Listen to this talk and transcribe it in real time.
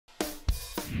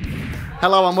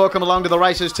Hello and welcome along to the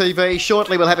Races TV.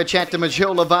 Shortly we'll have a chat to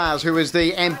Michelle La Vars, who is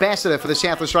the ambassador for the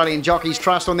South Australian Jockeys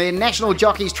Trust on their National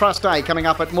Jockeys Trust Day coming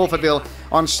up at Morphettville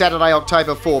on Saturday,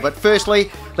 October 4. But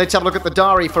firstly, let's have a look at the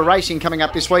diary for racing coming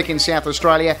up this week in South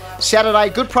Australia.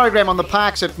 Saturday, good program on the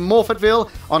parks at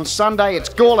Morphettville. On Sunday, it's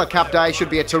Gawler Cup Day.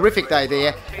 Should be a terrific day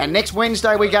there. And next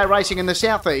Wednesday, we go racing in the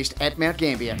southeast at Mount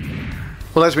Gambier.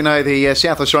 Well, as we know, the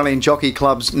South Australian Jockey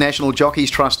Club's National Jockeys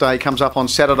Trust Day comes up on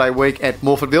Saturday week at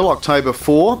Morphettville, October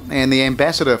 4, and the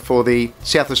ambassador for the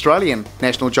South Australian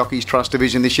National Jockeys Trust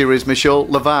Division this year is Michelle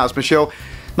La Vars. Michelle,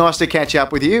 nice to catch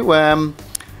up with you.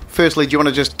 Firstly, do you want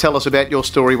to just tell us about your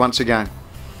story once again?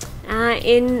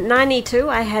 In '92,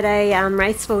 I had a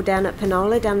raceful down at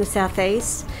Penola, down the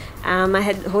southeast. I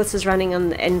had horses running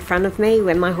in front of me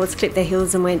when my horse clipped their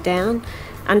heels and went down.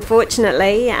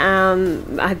 Unfortunately,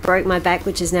 I broke my back,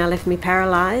 which has now left me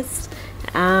paralysed,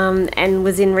 and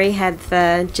was in rehab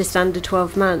for just under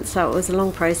 12 months. So it was a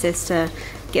long process to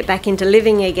get back into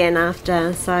living again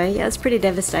after. So yeah, it's pretty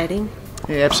devastating.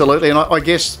 Yeah, absolutely. And I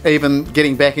guess even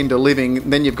getting back into living,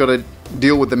 then you've got to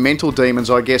deal with the mental demons,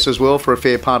 I guess, as well, for a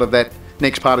fair part of that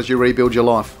next part as you rebuild your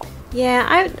life.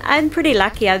 Yeah, I'm pretty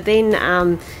lucky. I've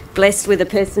been blessed with a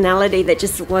personality that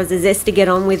just was a zest to get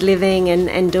on with living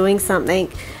and doing something.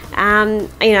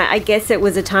 I guess it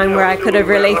was a time where I could have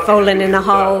really fallen in a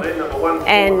hole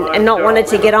and not wanted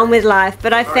to get on with life.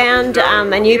 But I found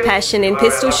a new passion in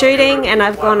pistol shooting, and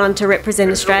I've gone on to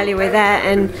represent Australia with that.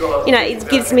 And, it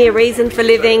gives me a reason for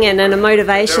living and a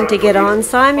motivation to get on.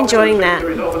 So I'm enjoying that.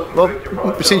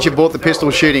 Well, since you brought the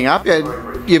pistol shooting up,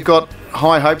 you've got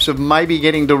high hopes of maybe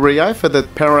getting to Rio for the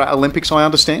Paralympics, I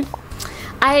understand?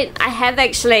 I have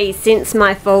actually, since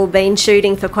my fall, been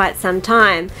shooting for quite some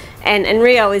time, and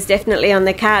Rio is definitely on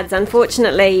the cards.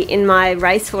 Unfortunately, in my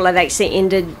race fall, I've actually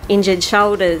injured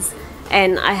shoulders,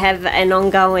 and I have an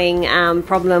ongoing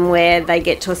problem where they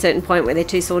get to a certain point where they're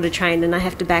too sore to train and I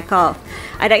have to back off.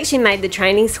 I'd actually made the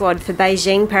training squad for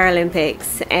Beijing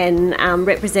Paralympics and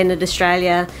represented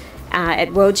Australia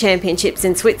at World Championships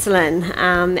in Switzerland,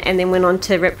 and then went on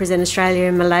to represent Australia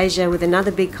in Malaysia with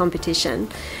another big competition.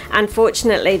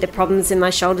 Unfortunately, the problems in my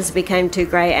shoulders became too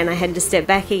great and I had to step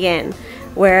back again,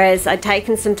 whereas I'd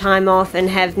taken some time off and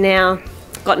have now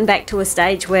gotten back to a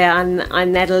stage where I'm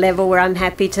at a level where I'm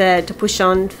happy to push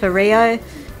on for Rio.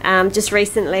 Just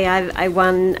recently I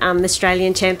won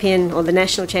Australian champion, or the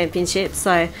national championship,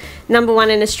 so #1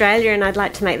 in Australia, and I'd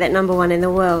like to make that #1 in the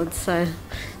world. So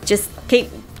just keep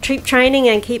training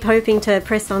and keep hoping to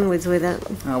press onwards with it.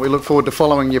 We look forward to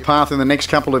following your path in the next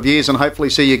couple of years and hopefully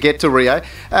see you get to Rio.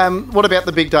 What about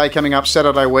the big day coming up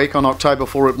Saturday week on October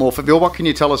 4 at Morphettville? What can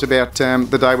you tell us about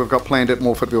the day we've got planned at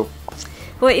Morphettville?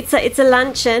 Well, it's a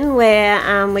luncheon where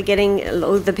we're getting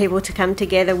all the people to come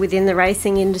together within the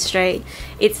racing industry.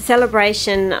 It's a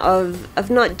celebration of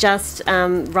not just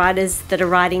riders that are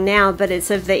riding now, but it's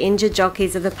of the injured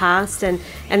jockeys of the past and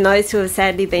those who have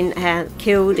sadly been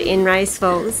killed in race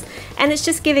falls. And it's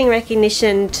just giving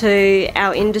recognition to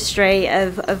our industry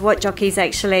of what jockeys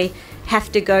actually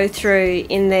have to go through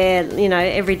in their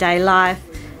everyday life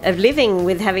of living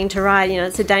with having to ride.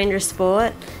 It's a dangerous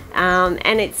sport.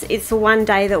 And it's the one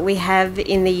day that we have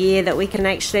in the year that we can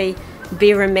actually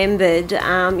be remembered.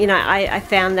 I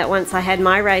found that once I had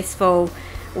my race fall,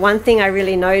 one thing I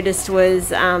really noticed was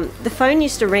the phone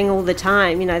used to ring all the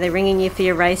time. They're ringing you for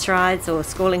your race rides or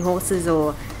schooling horses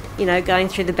or, going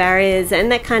through the barriers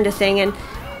and that kind of thing. And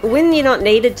when you're not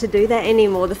needed to do that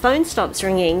anymore, the phone stops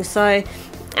ringing. So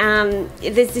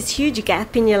there's this huge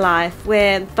gap in your life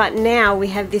but now we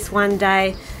have this one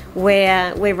day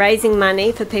where we're raising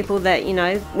money for people that,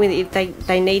 if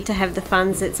they need to have the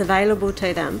funds that's available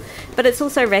to them. But it's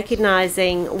also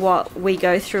recognising what we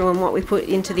go through and what we put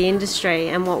into the industry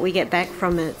and what we get back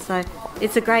from it. So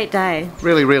it's a great day.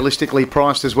 Really realistically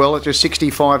priced as well at just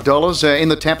 $65 in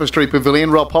the Tapestry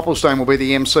Pavilion. Rob Popplestone will be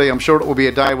the MC. I'm sure it will be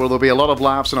a day where there'll be a lot of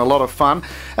laughs and a lot of fun.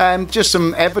 Just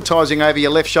some advertising over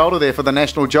your left shoulder there for the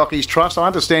National Jockeys Trust. I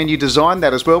understand you designed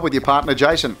that as well with your partner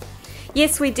Jason.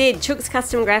 Yes, we did. Chook's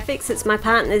Custom Graphics, it's my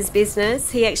partner's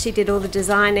business. He actually did all the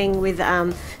designing with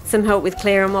some help with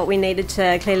Claire and Claire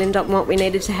Lindop, and what we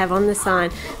needed to have on the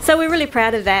sign. So we're really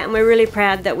proud of that, and we're really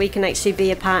proud that we can actually be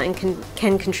a part and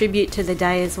can contribute to the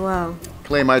day as well.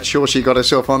 Claire made sure she got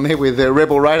herself on there with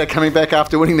Rebel Raider coming back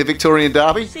after winning the Victorian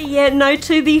Derby. Yeah, no,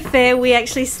 to be fair, we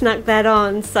actually snuck that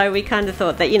on. So we kind of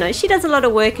thought that, she does a lot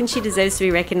of work and she deserves to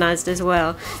be recognised as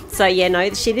well. So yeah, no,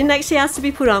 she didn't actually ask to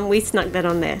be put on. We snuck that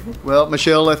on there. Well,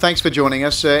 Michelle, thanks for joining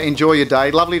us. Enjoy your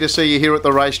day. Lovely to see you here at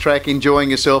the racetrack,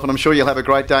 enjoying yourself. And I'm sure you'll have a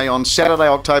great day on Saturday,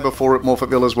 October 4 at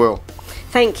Morphettville as well.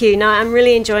 Thank you. No, I'm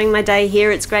really enjoying my day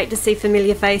here. It's great to see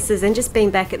familiar faces and just being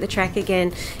back at the track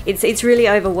again. It's really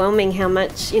overwhelming how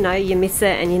much, you miss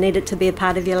it and you need it to be a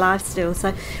part of your life still.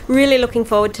 So really looking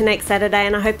forward to next Saturday,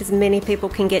 and I hope as many people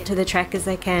can get to the track as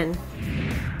they can.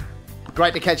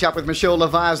 Great to catch up with Michelle La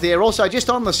Vars there. Also, just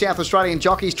on the South Australian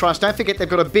Jockeys Trust, don't forget they've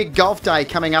got a big golf day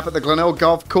coming up at the Glenelg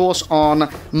Golf Course on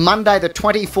Monday the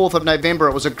 24th of November.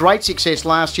 It was a great success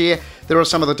last year. There are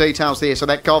some of the details there. So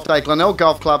that golf day, Glenelg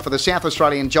Golf Club for the South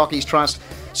Australian Jockeys Trust,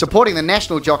 supporting the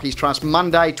National Jockeys Trust,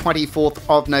 Monday 24th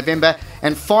of November.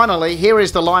 And finally, here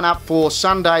is the lineup for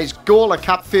Sunday's Gawler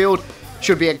Cup field.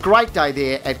 Should be a great day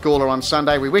there at Gawler on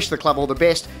Sunday. We wish the club all the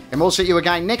best, and we'll see you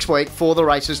again next week for the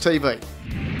Races TV.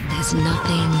 There's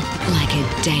nothing like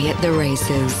a day at the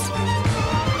races.